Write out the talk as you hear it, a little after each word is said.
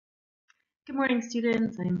Good morning,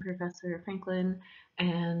 students. I'm Professor Franklin,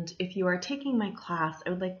 and if you are taking my class, I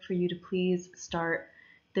would like for you to please start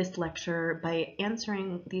this lecture by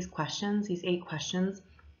answering these questions, these 8 questions,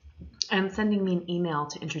 and sending me an email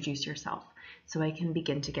to introduce yourself so I can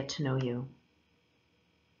begin to get to know you.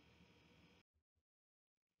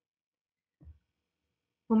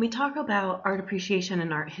 When we talk about art appreciation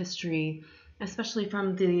and art history, especially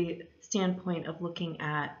from the standpoint of looking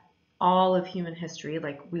at all of human history,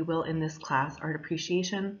 like we will in this class, art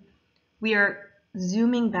appreciation, we are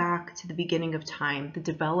zooming back to the beginning of time, the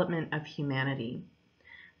development of humanity.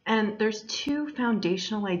 And there's 2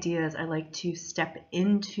 foundational ideas I like to step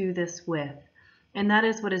into this with, and that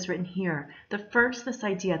is what is written here. The first, this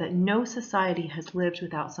idea that no society has lived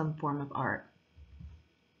without some form of art.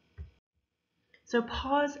 So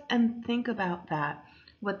pause and think about that,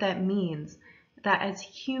 what that means, that as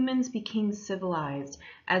humans became civilized,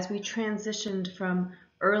 as we transitioned from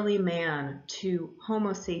early man to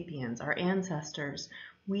Homo sapiens, our ancestors,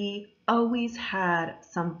 we always had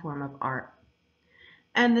some form of art.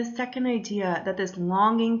 And the second idea, that this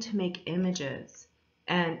longing to make images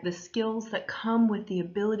and the skills that come with the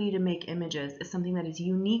ability to make images is something that is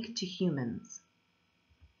unique to humans.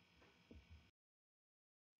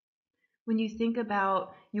 When you think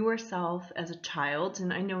about yourself as a child,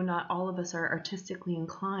 and I know not all of us are artistically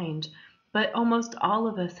inclined, but almost all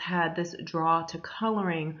of us had this draw to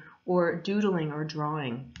coloring or doodling or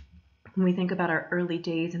drawing. When we think about our early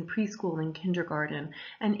days in preschool and kindergarten,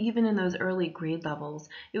 and even in those early grade levels,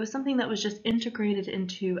 it was something that was just integrated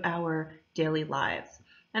into our daily lives.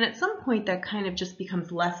 And at some point, that kind of just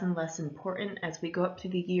becomes less and less important as we go up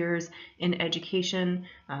through the years in education.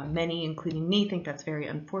 Many, including me, think that's very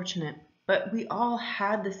unfortunate. But we all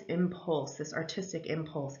had this impulse, this artistic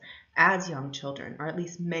impulse, as young children, or at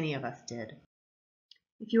least many of us did.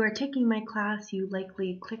 If you are taking my class, you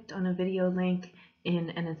likely clicked on a video link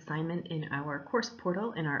in an assignment in our course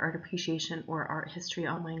portal in our Art Appreciation or Art History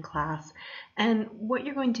online class. And what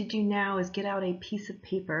you're going to do now is get out a piece of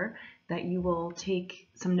paper that you will take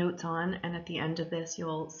some notes on, and at the end of this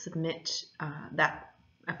you'll submit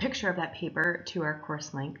a picture of that paper to our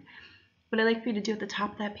course link. What I'd like for you to do at the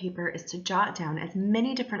top of that paper is to jot down as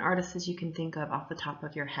many different artists as you can think of off the top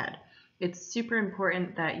of your head. It's super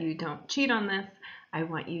important that you don't cheat on this. I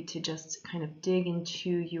want you to just kind of dig into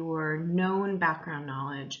your known background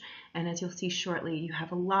knowledge. And as you'll see shortly, you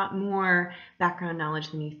have a lot more background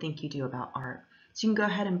knowledge than you think you do about art. So you can go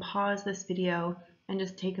ahead and pause this video and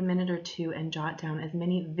just take a minute or two and jot down as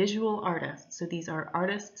many visual artists. So these are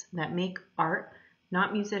artists that make art,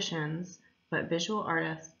 not musicians, but visual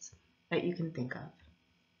artists that you can think of.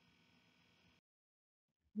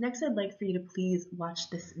 Next, I'd like for you to please watch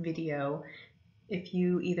this video. If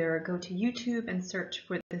you either go to YouTube and search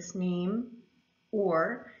for this name,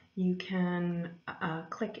 or you can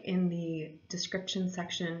click in the description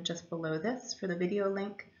section just below this for the video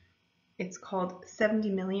link. It's called 70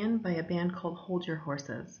 Million by a band called Hold Your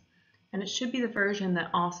Horses. And it should be the version that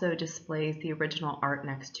also displays the original art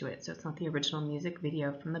next to it, so it's not the original music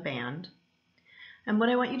video from the band. And what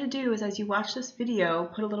I want you to do is, as you watch this video,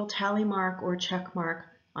 put a little tally mark or check mark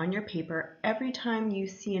on your paper every time you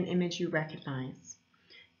see an image you recognize.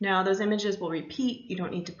 Now, those images will repeat. You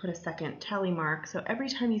don't need to put a second tally mark. So every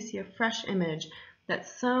time you see a fresh image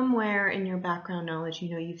that's somewhere in your background knowledge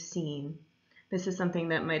you know you've seen, this is something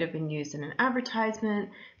that might have been used in an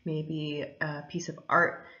advertisement, maybe a piece of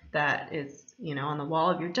art that is, on the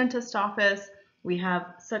wall of your dentist office. We have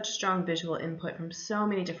such strong visual input from so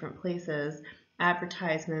many different places,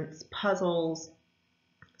 advertisements, puzzles.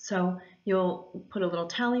 So you'll put a little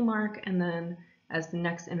tally mark, and then as the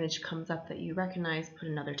next image comes up that you recognize, put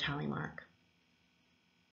another tally mark.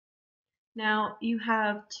 Now you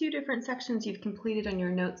have 2 different sections you've completed on your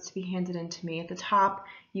notes to be handed in to me. At the top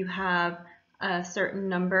you have a certain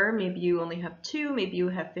number, maybe you only have 2, maybe you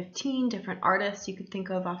have 15 different artists you could think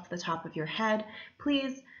of off the top of your head.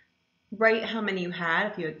 Please write how many you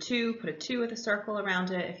had. If you had 2, put a 2 with a circle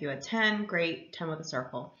around it. If you had 10, great, 10 with a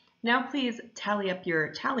circle. Now please tally up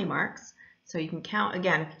your tally marks so you can count.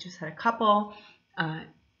 Again, if you just had a couple,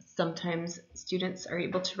 sometimes students are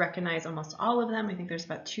able to recognize almost all of them. I think there's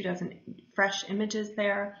about 24 fresh images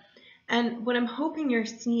there. And what I'm hoping you're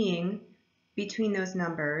seeing between those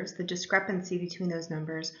numbers, the discrepancy between those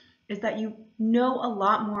numbers, is that you know a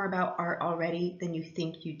lot more about art already than you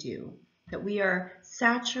think you do. That we are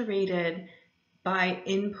saturated by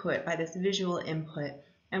input, by this visual input,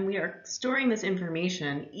 and we are storing this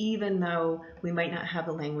information even though we might not have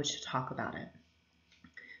the language to talk about it.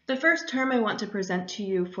 The first term I want to present to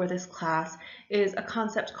you for this class is a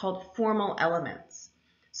concept called formal elements.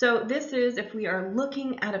 So this is, if we are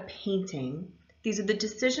looking at a painting, these are the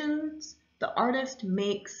decisions the artist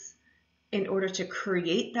makes in order to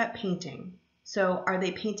create that painting. So are they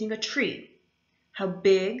painting a tree? How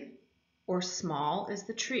big or small is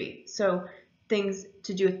the tree? So things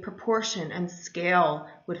to do with proportion and scale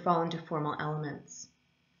would fall into formal elements.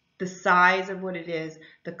 The size of what it is,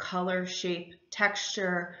 the color, shape,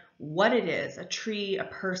 texture, what it is, a tree, a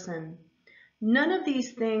person. None of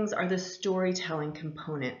these things are the storytelling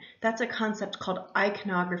component. That's a concept called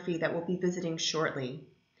iconography that we'll be visiting shortly.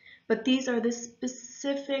 But these are the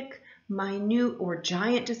specific, minute, or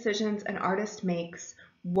giant decisions an artist makes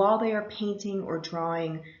while they are painting or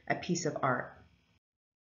drawing a piece of art.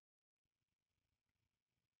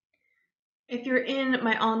 If you're in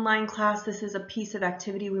my online class, this is a piece of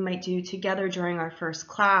activity we might do together during our first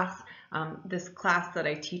class. This class that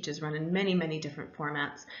I teach is run in many, many different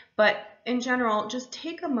formats. But in general, just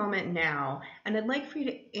take a moment now, and I'd like for you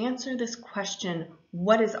to answer this question: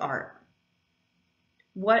 what is art?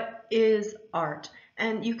 What is art?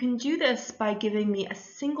 And you can do this by giving me a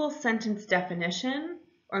single sentence definition,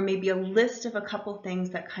 or maybe a list of a couple things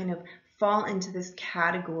that kind of fall into this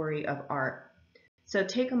category of art. So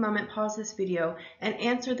take a moment, pause this video, and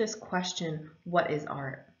answer this question: what is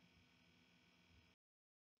art?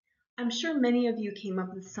 I'm sure many of you came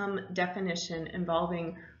up with some definition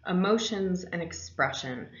involving emotions and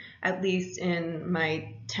expression, at least in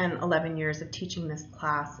my 10, 11 years of teaching this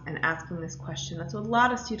class and asking this question. That's what a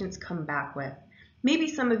lot of students come back with. Maybe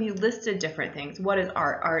some of you listed different things. What is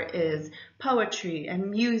art? Art is poetry and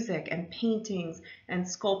music and paintings and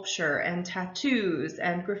sculpture and tattoos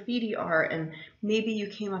and graffiti art, and maybe you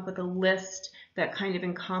came up with a list that kind of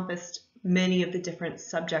encompassed many of the different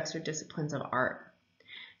subjects or disciplines of art.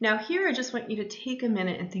 Now here I just want you to take a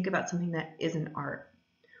minute and think about something that isn't art.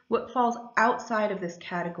 What falls outside of this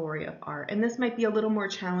category of art? And this might be a little more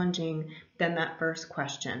challenging than that first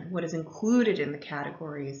question. What is included in the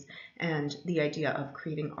categories and the idea of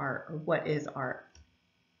creating art, or what is art?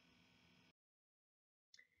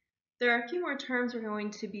 There are a few more terms we're going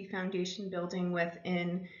to be foundation building with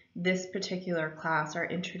in this particular class, our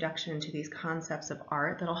introduction to these concepts of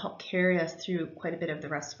art, that'll help carry us through quite a bit of the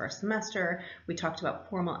rest of our semester. We talked about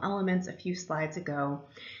formal elements a few slides ago.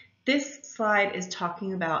 This slide is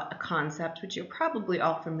talking about a concept which you're probably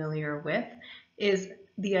all familiar with, is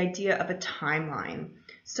the idea of a timeline.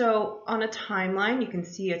 So on a timeline, you can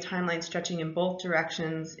see a timeline stretching in both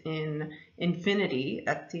directions in infinity.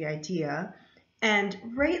 That's the idea. And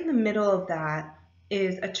right in the middle of that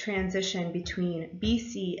is a transition between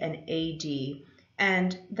BC and AD.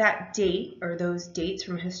 And that date, or those dates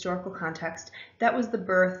from a historical context, that was the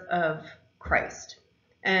birth of Christ.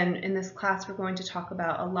 And in this class, we're going to talk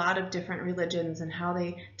about a lot of different religions and how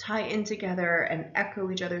they tie in together and echo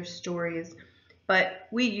each other's stories. But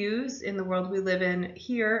we use, in the world we live in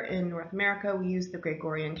here in North America, we use the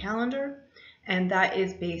Gregorian calendar, and that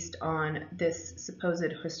is based on this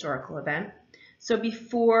supposed historical event. So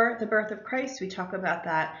before the birth of Christ, we talk about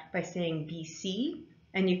that by saying BC,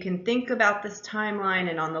 and you can think about this timeline,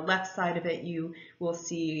 and on the left side of it, you will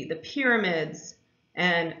see the pyramids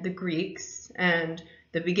and the Greeks and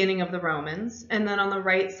the beginning of the Romans. And then on the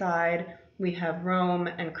right side, we have Rome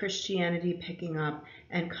and Christianity picking up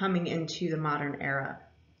and coming into the modern era.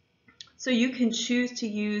 So you can choose to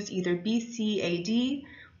use either BC AD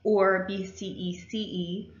or BCE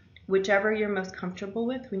CE, whichever you're most comfortable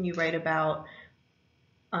with when you write about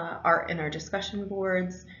art in our discussion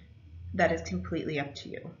boards. That is completely up to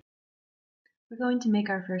you. We're going to make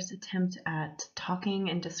our first attempt at talking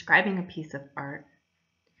and describing a piece of art.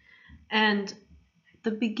 And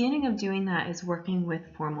the beginning of doing that is working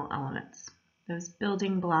with formal elements, those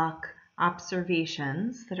building block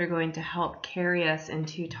observations that are going to help carry us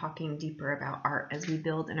into talking deeper about art as we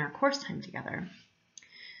build in our course time together.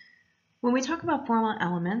 When we talk about formal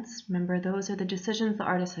elements, remember those are the decisions the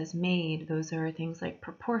artist has made. Those are things like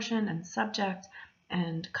proportion and subject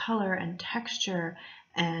and color and texture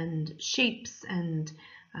and shapes and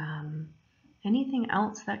anything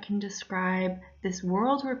else that can describe this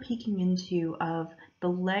world we're peeking into of the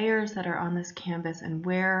layers that are on this canvas and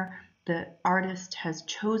where the artist has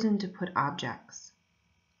chosen to put objects.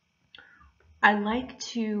 I like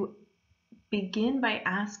to begin by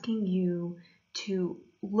asking you to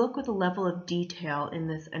look with a level of detail in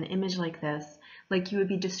an image like this, like you would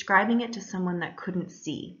be describing it to someone that couldn't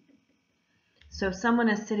see. So someone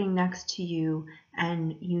is sitting next to you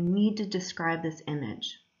and you need to describe this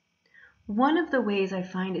image. One of the ways I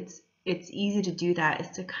find it's easy to do that is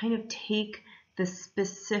to kind of take the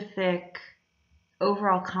specific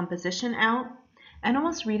overall composition out and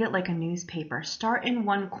almost read it like a newspaper. Start in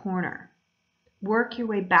one corner. work your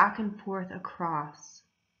way back and forth across.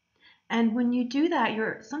 And when you do that,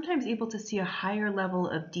 you're sometimes able to see a higher level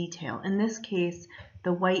of detail. In this case,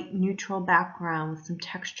 the white neutral background with some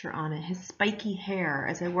texture on it, his spiky hair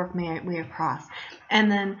as I work my way across,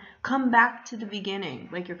 and then come back to the beginning,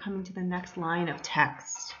 like you're coming to the next line of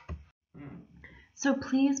text. So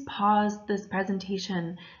please pause this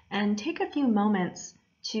presentation and take a few moments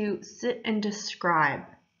to sit and describe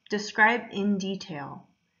in detail.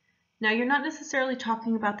 Now, you're not necessarily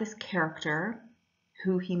talking about this character,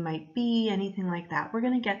 who he might be, anything like that. We're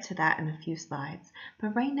going to get to that in a few slides.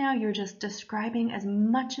 But right now, you're just describing as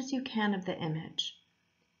much as you can of the image.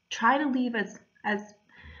 Try to leave as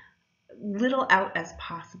little out as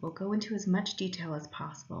possible. Go into as much detail as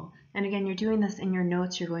possible. And again, you're doing this in your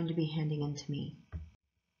notes you're going to be handing in to me.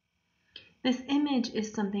 This image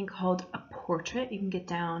is something called a portrait. You can get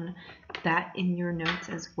down that in your notes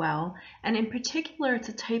as well. And in particular, it's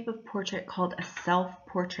a type of portrait called a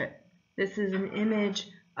self-portrait. This is an image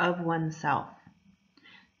of oneself.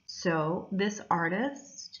 So this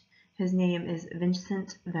artist, his name is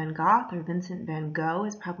Vincent van Gogh, or Vincent van Gogh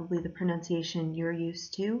is probably the pronunciation you're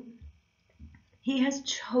used to. He has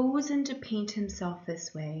chosen to paint himself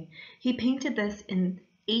this way. He painted this in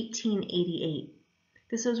 1888.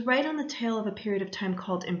 This was right on the tail of a period of time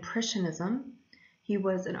called Impressionism. He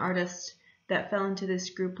was an artist that fell into this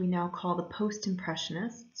group we now call the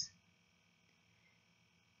Post-Impressionists.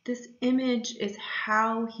 This image is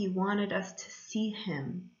how he wanted us to see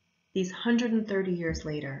him these 130 years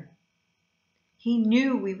later. He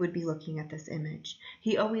knew we would be looking at this image.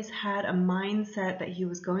 He always had a mindset that he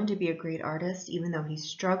was going to be a great artist, even though he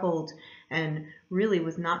struggled and really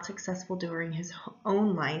was not successful during his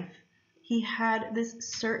own life. He had this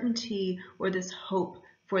certainty or this hope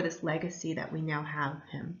for this legacy that we now have of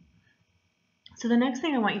him. So the next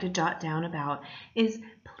thing I want you to jot down about is,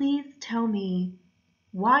 please tell me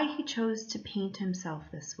why he chose to paint himself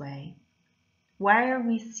this way. Why are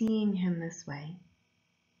we seeing him this way?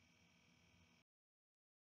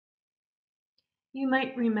 You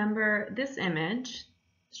might remember this image,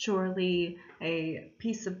 surely a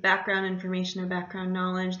piece of background information or background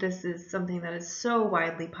knowledge. This is something that is so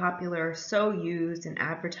widely popular, so used in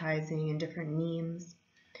advertising and different memes.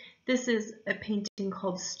 This is a painting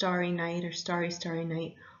called Starry Night or Starry, Starry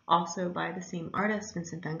Night, also by the same artist,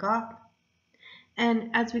 Vincent van Gogh. And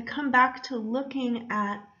as we come back to looking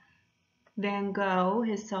at Van Gogh,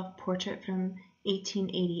 his self-portrait from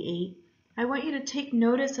 1888, I want you to take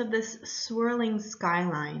notice of this swirling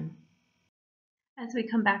skyline. As we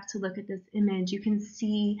come back to look at this image, you can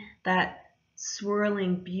see that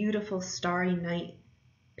swirling, beautiful starry night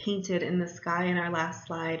painted in the sky in our last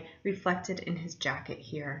slide, reflected in his jacket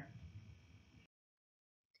here.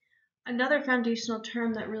 Another foundational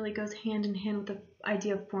term that really goes hand in hand with the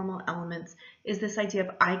idea of formal elements is this idea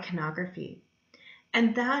of iconography.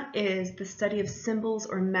 And that is the study of symbols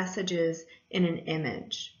or messages in an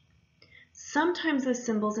image. Sometimes those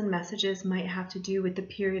symbols and messages might have to do with the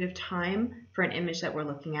period of time for an image that we're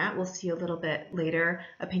looking at. We'll see a little bit later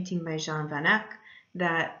a painting by Jan van Eyck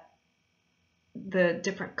that the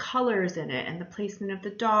different colors in it and the placement of the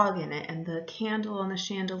dog in it and the candle on the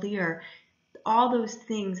chandelier, all those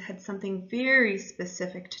things had something very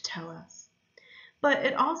specific to tell us. But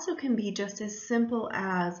it also can be just as simple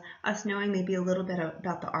as us knowing maybe a little bit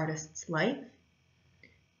about the artist's life,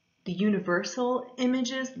 the universal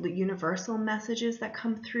images, the universal messages that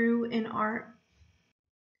come through in art.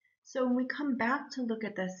 So when we come back to look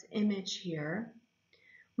at this image here,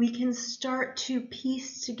 we can start to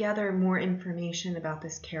piece together more information about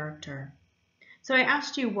this character. So I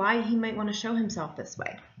asked you why he might want to show himself this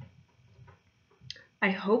way. I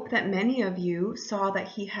hope that many of you saw that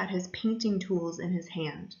he had his painting tools in his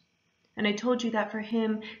hand. And I told you that for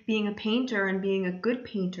him, being a painter and being a good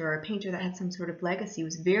painter, a painter that had some sort of legacy,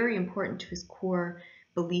 was very important to his core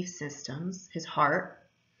belief systems, his heart.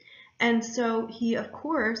 And so he, of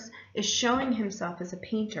course, is showing himself as a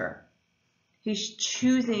painter. He's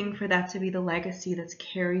choosing for that to be the legacy that's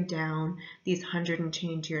carried down these 100 and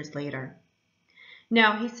change years later.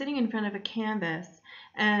 Now, he's sitting in front of a canvas,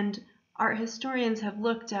 and art historians have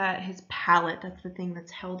looked at his palette. That's the thing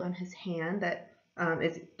that's held on his hand that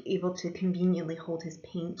is able to conveniently hold his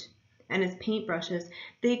paint, and his paintbrushes.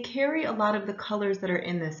 They carry a lot of the colors that are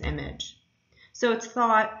in this image. So it's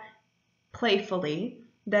thought playfully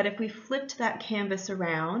that if we flipped that canvas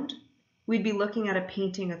around, we'd be looking at a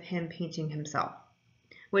painting of him painting himself,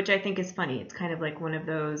 which I think is funny. It's kind of like one of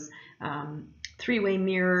those three-way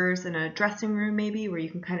mirrors in a dressing room maybe, where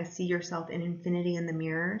you can kind of see yourself in infinity in the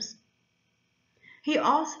mirrors. He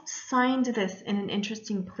also signed this in an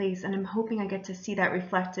interesting place, and I'm hoping I get to see that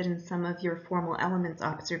reflected in some of your formal elements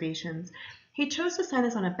observations. He chose to sign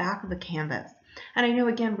this on the back of a canvas. And I know,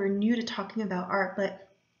 again, we're new to talking about art, but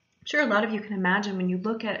I'm sure a lot of you can imagine when you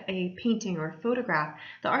look at a painting or a photograph,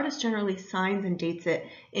 the artist generally signs and dates it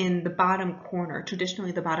in the bottom corner,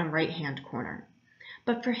 traditionally the bottom right-hand corner.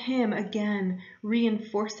 But for him, again,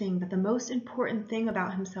 reinforcing that the most important thing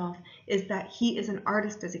about himself is that he is an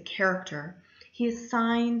artist as a character. He has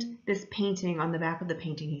signed this painting on the back of the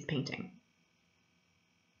painting he's painting.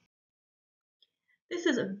 This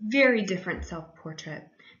is a very different self-portrait.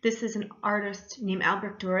 This is an artist named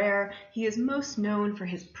Albert Dürer. He is most known for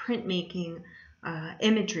his printmaking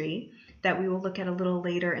imagery that we will look at a little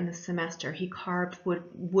later in the semester. He carved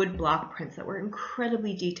wood block prints that were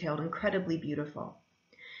incredibly detailed, incredibly beautiful.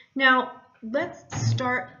 Now, let's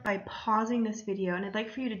start by pausing this video, and I'd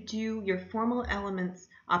like for you to do your formal elements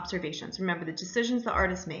observations. Remember the decisions the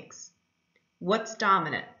artist makes. What's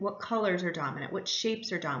dominant? What colors are dominant? What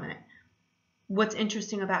shapes are dominant? What's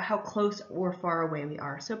interesting about how close or far away we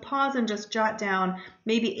are. So pause and just jot down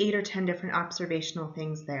maybe 8 or 10 different observational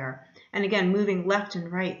things there. And again, moving left and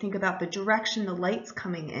right, think about the direction the light's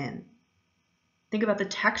coming in. Think about the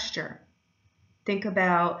texture. Think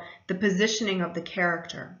about the positioning of the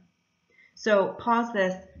character. So pause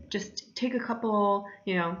this, just take a couple,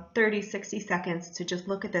 30, 60 seconds to just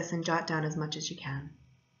look at this and jot down as much as you can.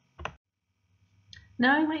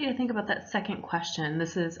 Now I want you to think about that second question.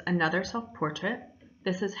 This is another self-portrait.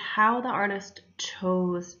 This is how the artist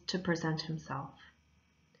chose to present himself.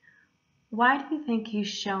 Why do you think he's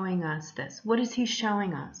showing us this? What is he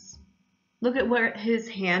showing us? Look at where his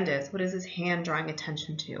hand is. What is his hand drawing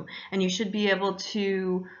attention to? And you should be able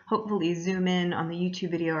to hopefully zoom in on the YouTube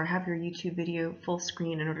video or have your YouTube video full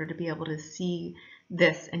screen in order to be able to see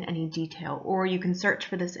this in any detail. Or you can search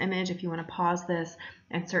for this image if you want to pause this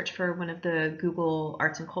and search for one of the Google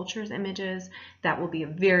Arts and Cultures images. That will be a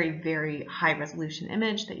very, very high resolution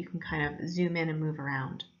image that you can kind of zoom in and move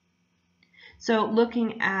around. So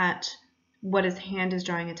looking at what his hand is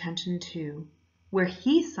drawing attention to, where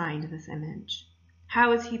he signed this image.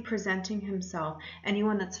 How is he presenting himself?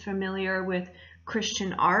 Anyone that's familiar with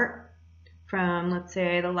Christian art from, let's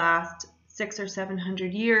say, the last 600 or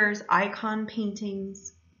 700 years, icon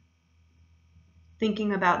paintings,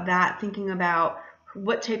 thinking about that, thinking about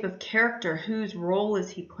what type of character, whose role is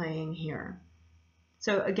he playing here?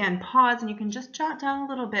 So again, pause and you can just jot down a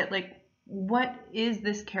little bit, like, what is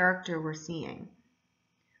this character we're seeing?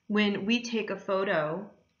 When we take a photo,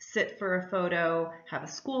 sit for a photo, have a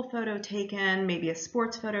school photo taken, maybe a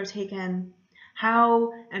sports photo taken,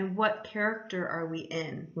 how and what character are we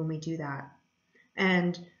in when we do that?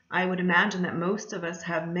 And I would imagine that most of us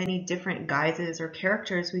have many different guises or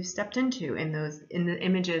characters we've stepped into in the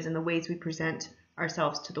images and the ways we present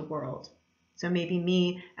ourselves to the world. So maybe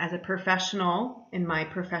me as a professional in my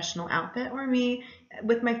professional outfit, or me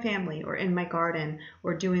with my family or in my garden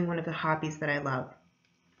or doing one of the hobbies that I love.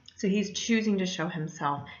 So he's choosing to show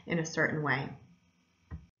himself in a certain way.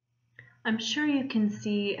 I'm sure you can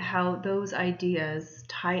see how those ideas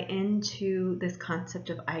tie into this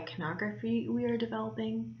concept of iconography we are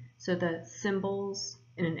developing. So the symbols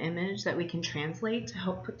in an image that we can translate to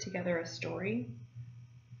help put together a story.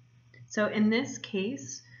 So in this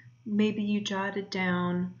case, maybe you jotted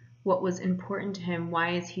down what was important to him.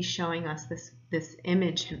 Why is he showing us this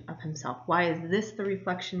image of himself? Why is this the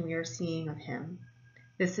reflection we are seeing of him?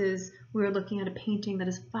 We're looking at a painting that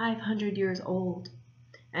is 500 years old,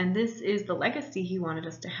 and this is the legacy he wanted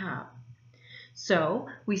us to have. So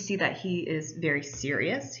we see that he is very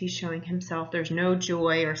serious. He's showing himself. There's no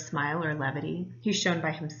joy or smile or levity. He's shown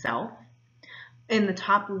by himself. In the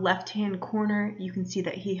top left-hand corner, you can see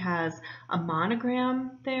that he has a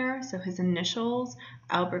monogram there, so his initials,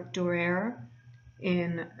 Albert Dürer,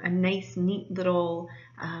 in a nice, neat little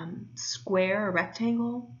square, a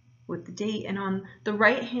rectangle, with the date. And on the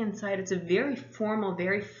right-hand side, it's a very formal,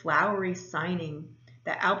 very flowery signing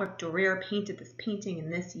that Albert Dürer painted this painting in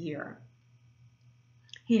this year.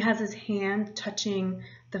 He has his hand touching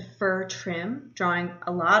the fur trim, drawing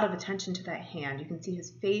a lot of attention to that hand. You can see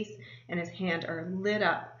his face and his hand are lit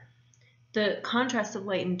up. The contrast of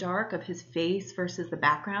light and dark of his face versus the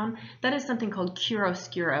background, that is something called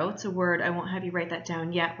chiaroscuro. It's a word. I won't have you write that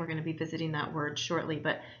down yet. We're going to be visiting that word shortly,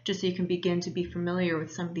 but just so you can begin to be familiar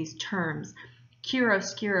with some of these terms.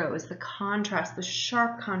 Chiaroscuro is the contrast, the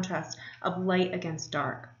sharp contrast of light against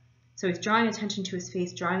dark. So he's drawing attention to his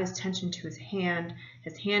face, drawing his attention to his hand.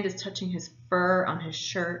 His hand is touching his fur on his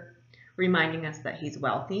shirt, reminding us that he's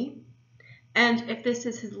wealthy. And if this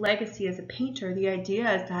is his legacy as a painter, the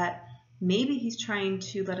idea is that Maybe he's trying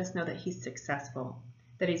to let us know that he's successful,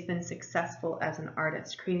 that he's been successful as an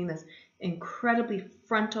artist, creating this incredibly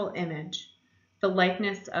frontal image, the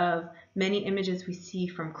likeness of many images we see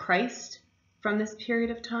from Christ from this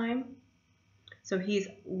period of time. So he's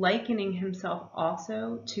likening himself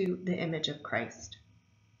also to the image of Christ,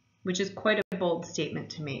 which is quite a bold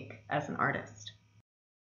statement to make as an artist.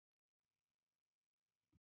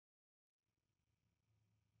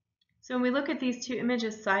 So when we look at these two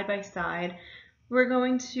images side by side, we're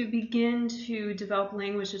going to begin to develop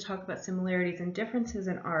language to talk about similarities and differences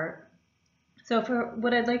in art. So for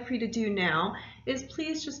what I'd like for you to do now is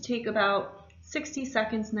please just take about 60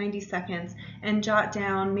 seconds, 90 seconds, and jot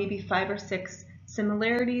down maybe 5 or 6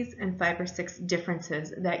 similarities and 5 or 6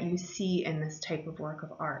 differences that you see in this type of work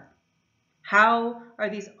of art. How are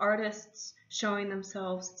these artists showing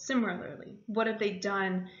themselves similarly? What have they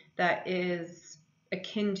done that is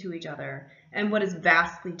akin to each other, and what is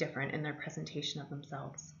vastly different in their presentation of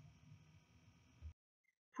themselves?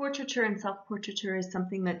 Portraiture and self-portraiture is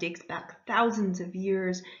something that dates back thousands of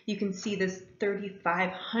years. You can see this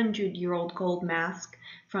 3,500-year-old gold mask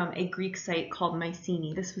from a Greek site called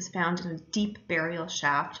Mycenae. This was found in a deep burial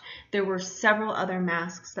shaft. There were several other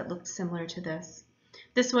masks that looked similar to this.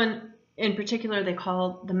 This one in particular they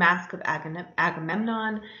call the Mask of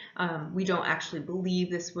Agamemnon. We don't actually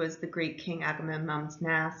believe this was the great King Agamemnon's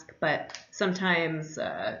mask, but sometimes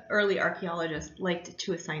early archaeologists liked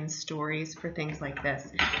to assign stories for things like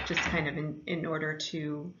this, just kind of in order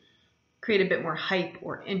to create a bit more hype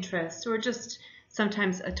or interest, or just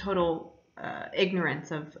sometimes a total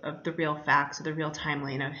ignorance of the real facts or the real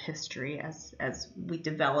timeline of history as we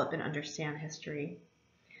develop and understand history.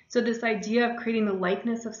 So this idea of creating the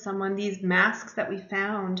likeness of someone, these masks that we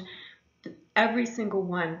found, every single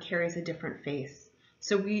one carries a different face.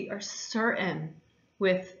 So we are certain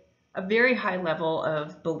with a very high level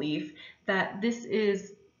of belief that this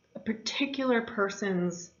is a particular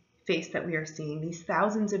person's face that we are seeing these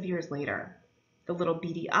thousands of years later. The little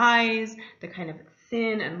beady eyes, the kind of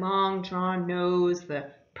thin and long drawn nose,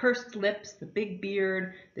 the pursed lips, the big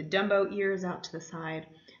beard, the Dumbo ears out to the side,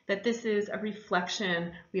 that this is a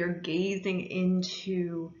reflection. We are gazing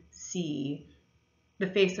into see the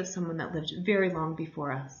face of someone that lived very long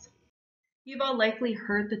before us. You've all likely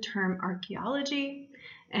heard the term archaeology,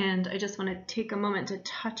 and I just want to take a moment to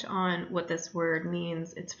touch on what this word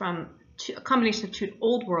means. It's from a combination of two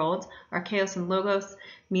old words, archaeos and logos,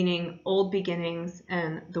 meaning old beginnings,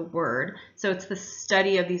 and the word. So it's the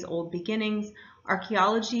study of these old beginnings.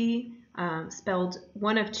 Archaeology, spelled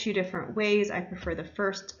one of two different ways. I prefer the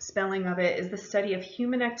first spelling of it, is the study of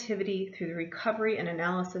human activity through the recovery and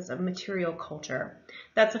analysis of material culture.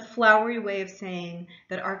 That's a flowery way of saying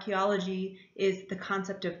that archaeology is the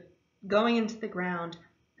concept of going into the ground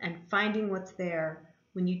and finding what's there.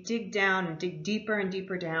 When you dig down and dig deeper and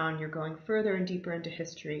deeper down, you're going further and deeper into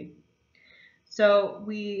history. So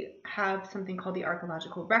we have something called the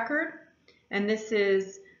archaeological record, and this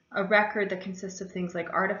is a record that consists of things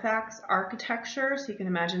like artifacts, architecture, so you can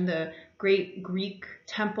imagine the great Greek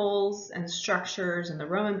temples and structures and the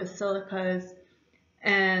Roman basilicas,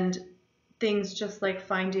 and things just like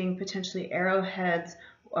finding potentially arrowheads,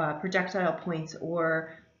 projectile points,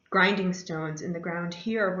 or grinding stones in the ground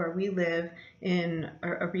here where we live in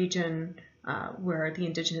a region where the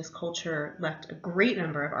indigenous culture left a great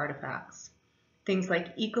number of artifacts. Things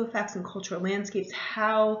like ecofacts and cultural landscapes,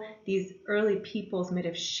 how these early peoples might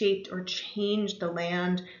have shaped or changed the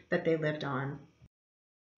land that they lived on.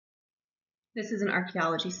 This is an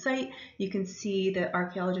archaeology site. You can see the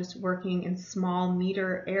archaeologists working in small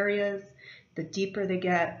meter areas. The deeper they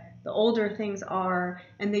get, the older things are,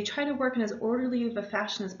 and they try to work in as orderly of a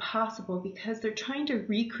fashion as possible because they're trying to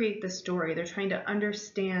recreate the story. They're trying to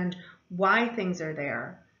understand why things are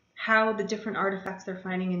there, how the different artifacts they're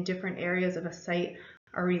finding in different areas of a site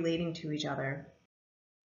are relating to each other.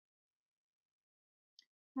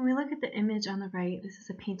 When we look at the image on the right, this is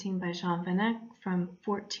a painting by Jean Vanneck from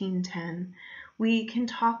 1410. We can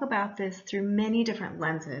talk about this through many different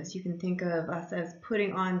lenses. You can think of us as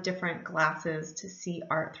putting on different glasses to see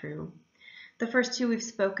art through. The first two we've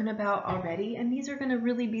spoken about already, and these are going to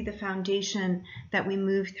really be the foundation that we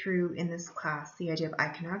move through in this class, the idea of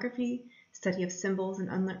iconography, study of symbols and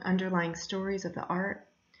underlying stories of the art,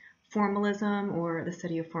 formalism, or the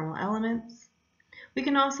study of formal elements. We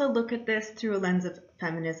can also look at this through a lens of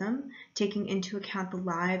feminism, taking into account the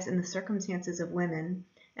lives and the circumstances of women,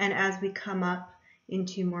 and as we come up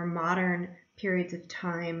into more modern periods of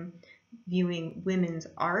time, viewing women's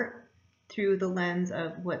art through the lens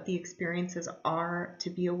of what the experiences are to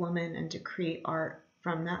be a woman and to create art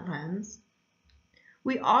from that lens.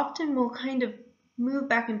 We often will kind of move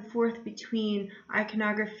back and forth between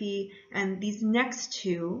iconography and these next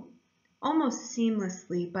two almost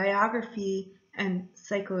seamlessly, biography and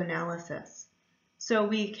psychoanalysis. So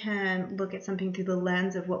we can look at something through the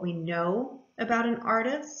lens of what we know about an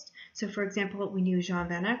artist. So for example, we knew Jean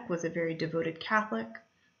Van Eyck was a very devoted Catholic.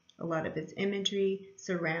 A lot of his imagery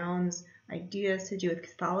surrounds ideas to do with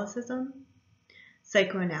Catholicism.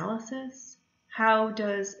 Psychoanalysis. How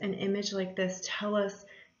does an image like this tell us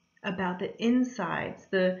about the insides,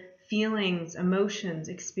 the feelings, emotions,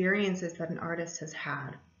 experiences that an artist has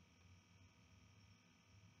had?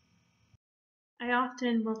 I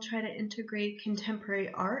often will try to integrate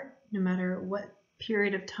contemporary art, no matter what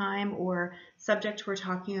period of time or subject we're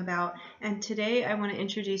talking about. And today I want to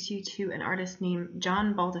introduce you to an artist named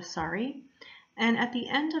John Baldessari. And at the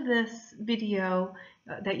end of this video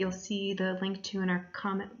that you'll see the link to in our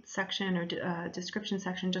comment section or description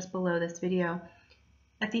section just below this video,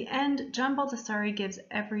 at the end, John Baldessari gives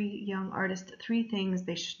every young artist 3 things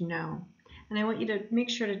they should know. And I want you to make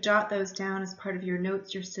sure to jot those down as part of your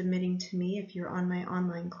notes you're submitting to me if you're on my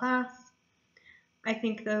online class. I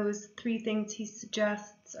think those 3 things he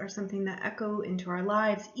suggests are something that echo into our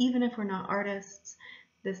lives, even if we're not artists.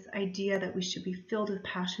 This idea that we should be filled with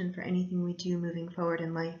passion for anything we do moving forward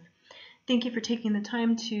in life. Thank you for taking the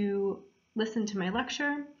time to listen to my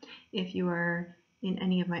lecture. If you are in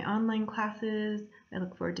any of my online classes, I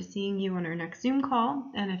look forward to seeing you on our next Zoom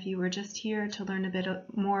call. And if you were just here to learn a bit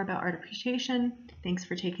more about art appreciation, thanks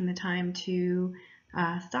for taking the time to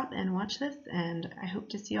stop and watch this, and I hope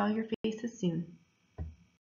to see all your faces soon.